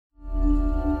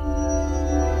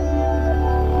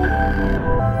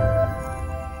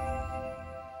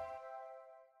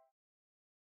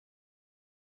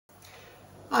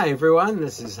Hi everyone,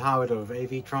 this is Howard of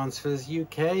AV Transfers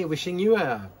UK wishing you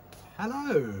a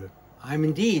hello. I'm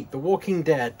indeed the Walking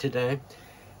Dad today,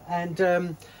 and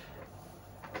an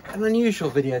unusual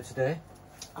video today.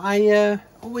 I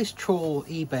always trawl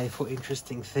eBay for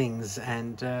interesting things,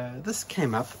 and this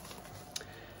came up.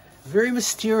 Very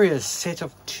mysterious set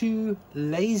of 2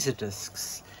 laser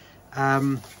discs.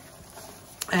 And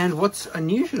what's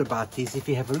unusual about these, if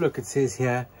you have a look, it says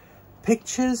here,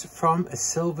 pictures from a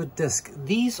silver disc.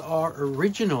 These are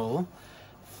original.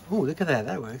 Oh, look at that,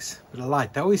 that works. Bit of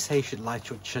light. They always say you should light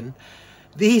your chin.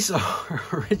 These are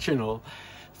original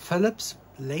Philips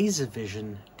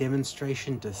LaserVision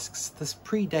demonstration discs. This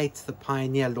predates the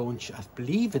Pioneer launch, I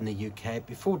believe, in the UK,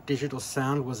 before digital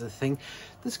sound was a thing.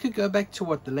 This could go back to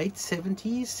what, the late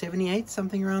 70s, 78,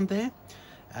 something around there.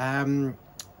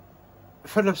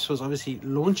 Philips was obviously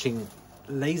launching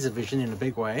LaserVision in a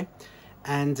big way.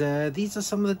 And these are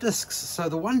some of the discs. So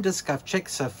the one disc I've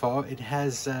checked so far, it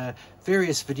has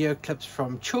various video clips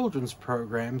from children's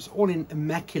programs, all in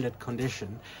immaculate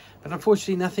condition. But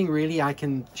unfortunately nothing really I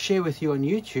can share with you on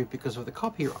YouTube because of the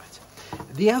copyright.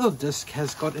 The other disc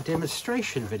has got a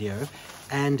demonstration video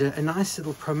and a nice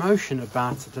little promotion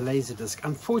about the Laserdisc.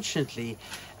 Unfortunately,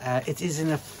 it is in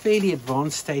a fairly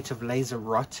advanced state of laser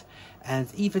rot,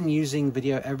 and even using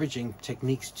video averaging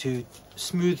techniques to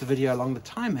smooth the video along the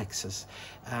time axis.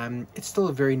 It's still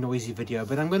a very noisy video,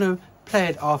 but I'm going to play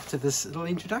it after this little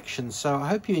introduction. So I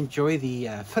hope you enjoy the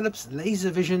Philips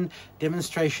LaserVision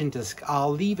demonstration disc.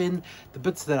 I'll leave in the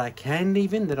bits that I can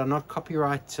leave in that are not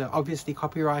copyright, obviously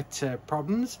copyright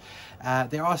problems.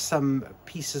 There are some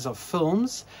pieces of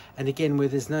films, and again, where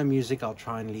there's no music, I'll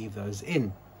try and leave those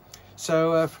in.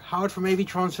 So Howard from AV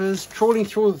Transfers, trawling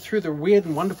through the weird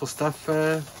and wonderful stuff.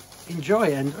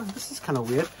 Enjoy. And oh, this is kind of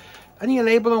weird. Only a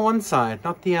label on one side,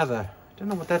 not the other. Don't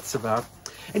know what that's about.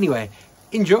 Anyway,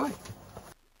 enjoy.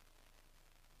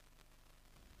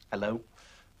 Hello.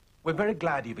 We're very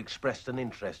glad you've expressed an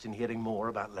interest in hearing more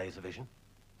about LaserVision.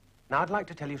 Now, I'd like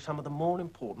to tell you some of the more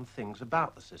important things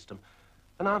about the system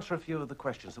and answer a few of the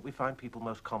questions that we find people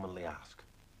most commonly ask.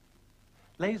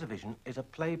 LaserVision is a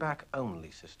playback-only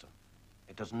system.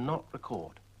 It does not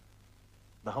record.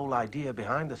 The whole idea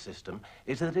behind the system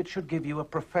is that it should give you a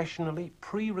professionally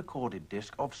pre-recorded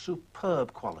disc of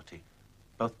superb quality,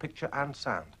 both picture and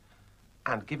sound,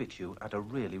 and give it to you at a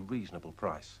really reasonable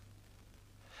price.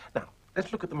 Now,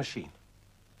 let's look at the machine,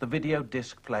 the video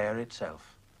disc player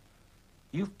itself.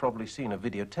 You've probably seen a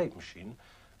videotape machine,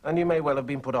 and you may well have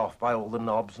been put off by all the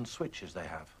knobs and switches they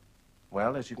have.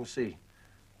 Well, as you can see,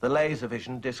 the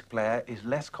LaserVision disc player is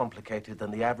less complicated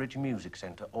than the average music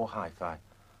center or hi-fi.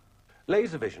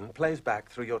 LaserVision plays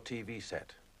back through your TV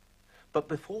set. But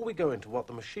before we go into what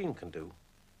the machine can do,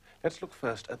 let's look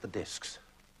first at the discs.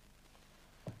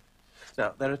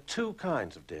 Now, there are 2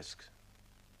 kinds of discs.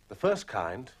 The first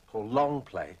kind, called long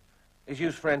play, is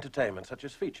used for entertainment such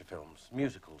as feature films,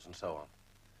 musicals, and so on.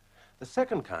 The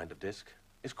second kind of disc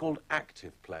is called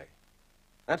active play.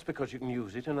 That's because you can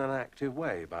use it in an active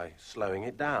way by slowing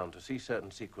it down to see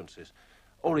certain sequences,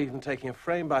 or even taking a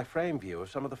frame-by-frame view of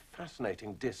some of the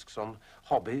fascinating discs on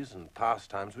hobbies and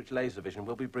pastimes which LaserVision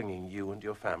will be bringing you and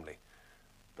your family.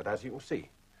 But as you can see,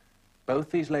 both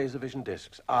these LaserVision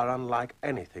discs are unlike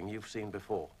anything you've seen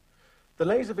before. The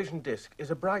LaserVision disc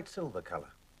is a bright silver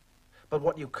color, but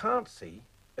what you can't see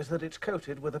is that it's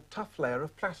coated with a tough layer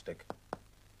of plastic,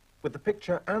 with the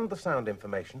picture and the sound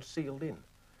information sealed in.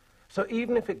 So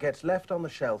even if it gets left on the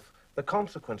shelf, the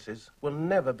consequences will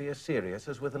never be as serious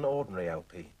as with an ordinary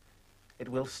LP. It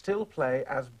will still play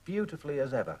as beautifully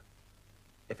as ever.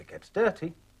 If it gets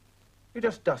dirty, you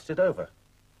just dust it over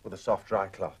with a soft, dry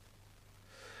cloth.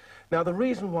 Now, the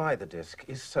reason why the disc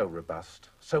is so robust,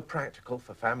 so practical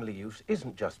for family use,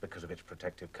 isn't just because of its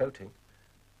protective coating.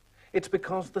 It's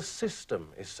because the system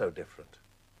is so different.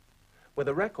 With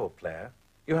a record player,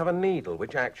 you have a needle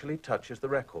which actually touches the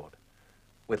record.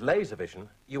 With LaserVision,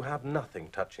 you have nothing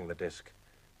touching the disc.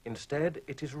 Instead,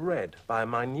 it is read by a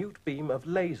minute beam of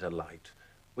laser light,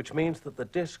 which means that the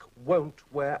disc won't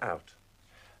wear out.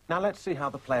 Now let's see how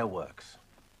the player works.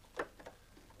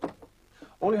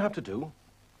 All you have to do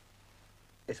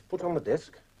is put on the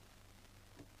disc,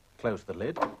 close the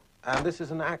lid, and this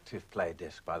is an active play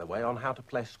disc, by the way, on how to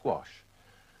play squash.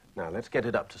 Now let's get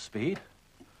it up to speed,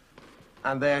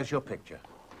 and there's your picture.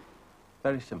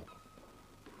 Very simple.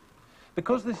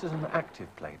 Because this is an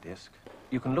active play disc,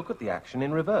 you can look at the action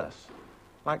in reverse,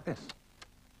 like this.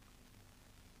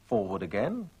 Forward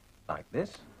again, like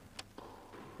this.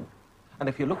 And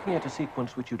if you're looking at a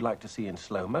sequence which you'd like to see in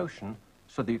slow motion,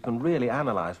 so that you can really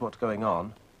analyze what's going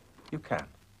on, you can.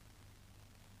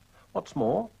 What's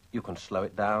more, You can slow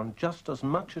it down just as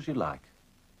much as you like.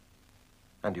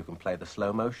 And you can play the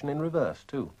slow motion in reverse,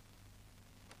 too.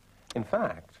 In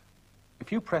fact,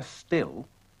 if you press still,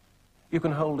 you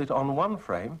can hold it on one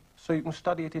frame so you can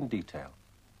study it in detail.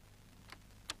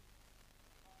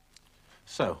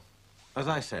 So, as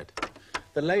I said,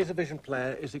 the LaserVision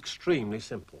player is extremely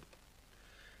simple.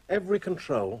 Every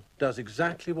control does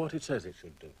exactly what it says it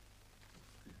should do.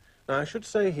 Now, I should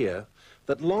say here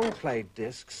that long-played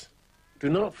discs do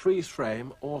not freeze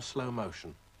frame or slow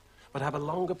motion, but have a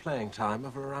longer playing time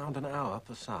of around an hour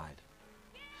per side.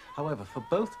 However, for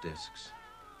both discs,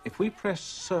 if we press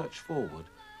search forward,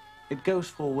 it goes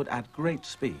forward at great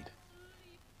speed.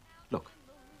 Look,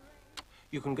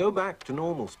 you can go back to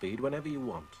normal speed whenever you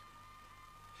want.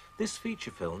 This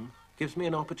feature film gives me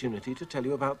an opportunity to tell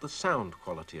you about the sound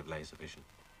quality of LaserVision.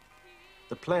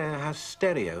 The player has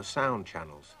stereo sound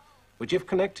channels, which if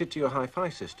connected to your hi-fi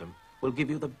system, will give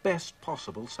you the best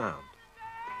possible sound.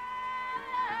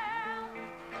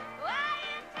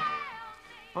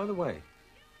 By the way,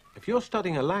 if you're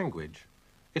studying a language,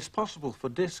 it's possible for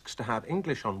discs to have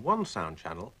English on one sound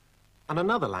channel and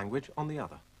another language on the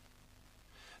other.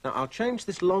 Now, I'll change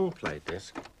this long play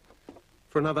disc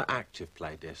for another active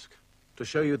play disc to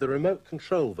show you the remote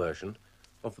control version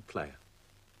of the player.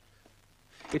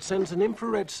 It sends an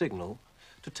infrared signal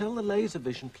to tell the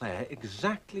LaserVision player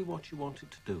exactly what you want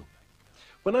it to do.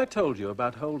 When I told you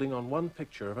about holding on one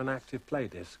picture of an active play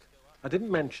disc, I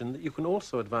didn't mention that you can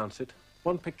also advance it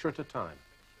one picture at a time,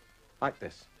 like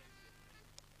this.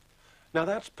 Now,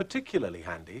 that's particularly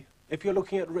handy if you're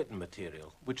looking at written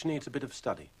material, which needs a bit of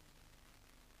study.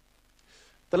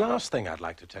 The last thing I'd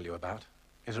like to tell you about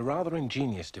is a rather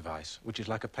ingenious device, which is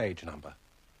like a page number.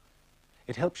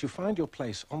 It helps you find your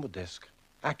place on the disc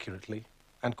accurately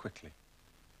and quickly.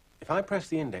 If I press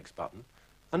the index button,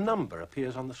 a number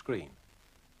appears on the screen.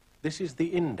 This is the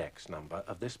index number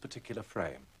of this particular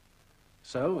frame.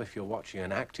 So, if you're watching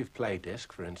an active play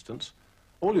disc, for instance,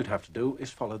 all you'd have to do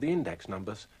is follow the index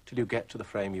numbers till you get to the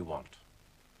frame you want.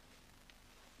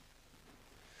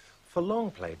 For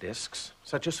long play discs,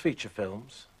 such as feature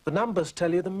films, the numbers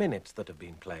tell you the minutes that have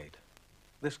been played.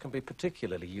 This can be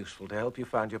particularly useful to help you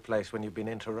find your place when you've been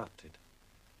interrupted.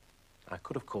 I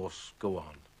could, of course, go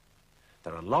on.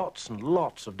 There are lots and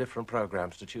lots of different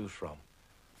programs to choose from,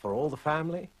 for all the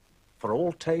family, for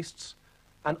all tastes,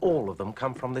 and all of them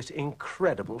come from this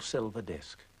incredible silver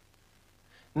disc.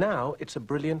 Now it's a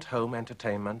brilliant home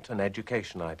entertainment and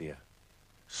education idea.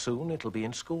 Soon it'll be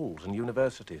in schools and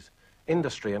universities,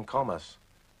 industry and commerce,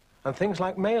 and things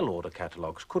like mail order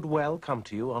catalogues could well come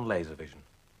to you on LaserVision.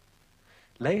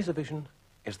 LaserVision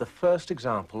is the first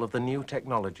example of the new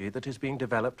technology that is being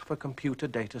developed for computer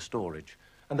data storage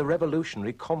and the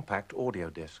revolutionary compact audio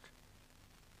disc.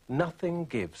 Nothing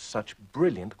gives such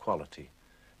brilliant quality.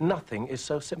 Nothing is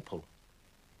so simple.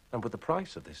 And with the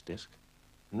price of this disc,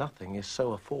 nothing is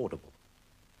so affordable.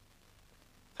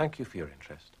 Thank you for your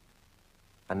interest.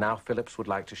 And now Philips would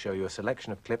like to show you a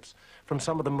selection of clips from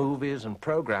some of the movies and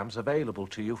programs available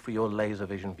to you for your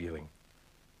LaserVision viewing.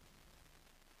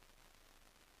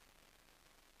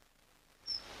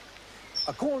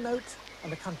 A call note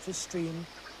and a country stream,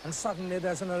 and suddenly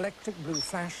there's an electric blue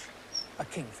flash, a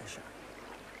kingfisher.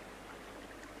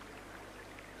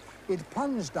 It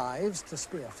plunge dives to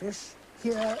spearfish,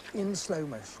 here in slow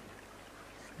motion.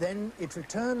 Then it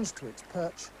returns to its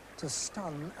perch to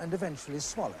stun and eventually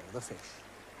swallow the fish.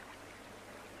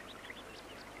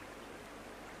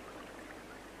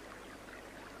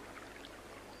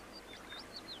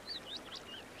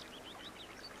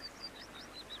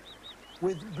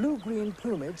 With blue-green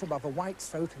plumage above a white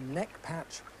throat and neck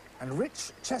patch, and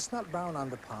rich chestnut-brown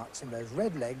underparts in those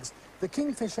red legs, the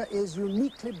kingfisher is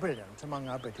uniquely brilliant among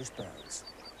our British birds.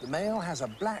 The male has a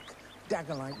black,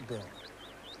 dagger-like bill.